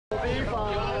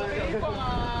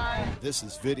This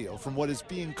is video from what is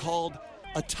being called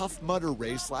a Tough Mudder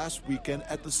race last weekend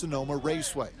at the Sonoma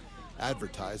Raceway,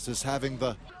 advertised as having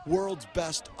the world's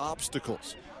best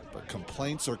obstacles. But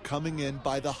complaints are coming in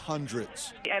by the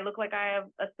hundreds. I look like I have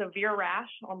a severe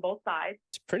rash on both sides.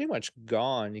 It's pretty much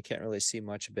gone. You can't really see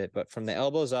much of it, but from the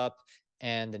elbows up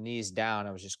and the knees down,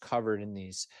 I was just covered in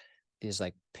these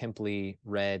like pimply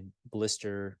red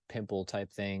blister pimple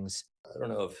type things. I don't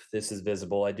know if this is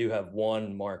visible. I do have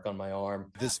one mark on my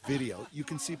arm. This video, you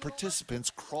can see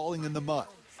participants crawling in the mud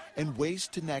and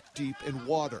waist to neck deep in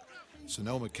water.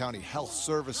 Sonoma County Health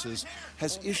Services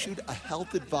has issued a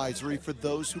health advisory for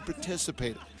those who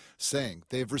participated, saying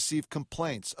they've received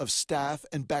complaints of staph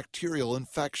and bacterial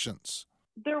infections.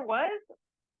 There was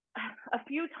a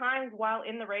few times while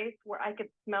in the race where I could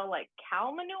smell like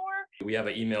cow manure. We have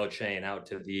an email chain out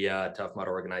to the Tough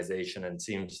Mudder organization, and it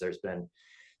seems there's been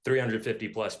 350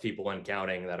 plus people and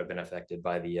counting that have been affected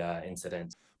by the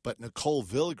incident. But Nicole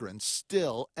Villigren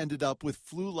still ended up with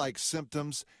flu-like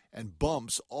symptoms and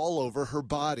bumps all over her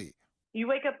body. You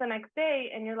wake up the next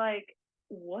day and you're like,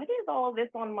 what is all this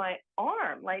on my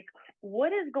arm? Like,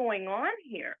 what is going on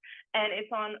here? And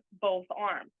it's on both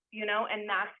arms, you know, and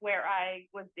that's where I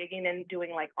was digging and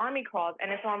doing like army crawls,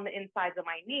 and it's on the insides of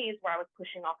my knees where I was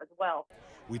pushing off as well.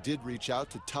 We did reach out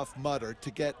to Tough Mudder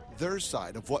to get their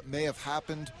side of what may have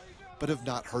happened, but have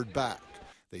not heard back.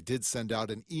 They did send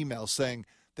out an email saying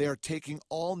they are taking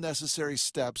all necessary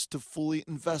steps to fully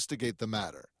investigate the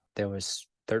matter. There was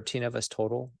 13 of us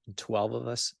total, 12 of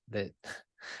us that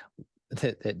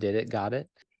did it, got it.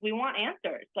 We want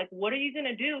answers. Like, what are you going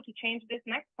to do to change this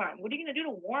next time? What are you going to do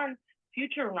to warn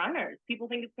future runners? People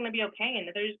think it's going to be okay, and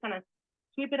they're just going to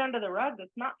sweep it under the rug.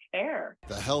 That's not fair.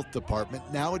 The health department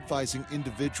now advising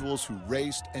individuals who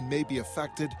raced and may be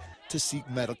affected to seek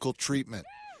medical treatment.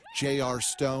 J.R.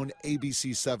 Stone,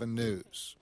 ABC 7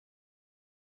 News.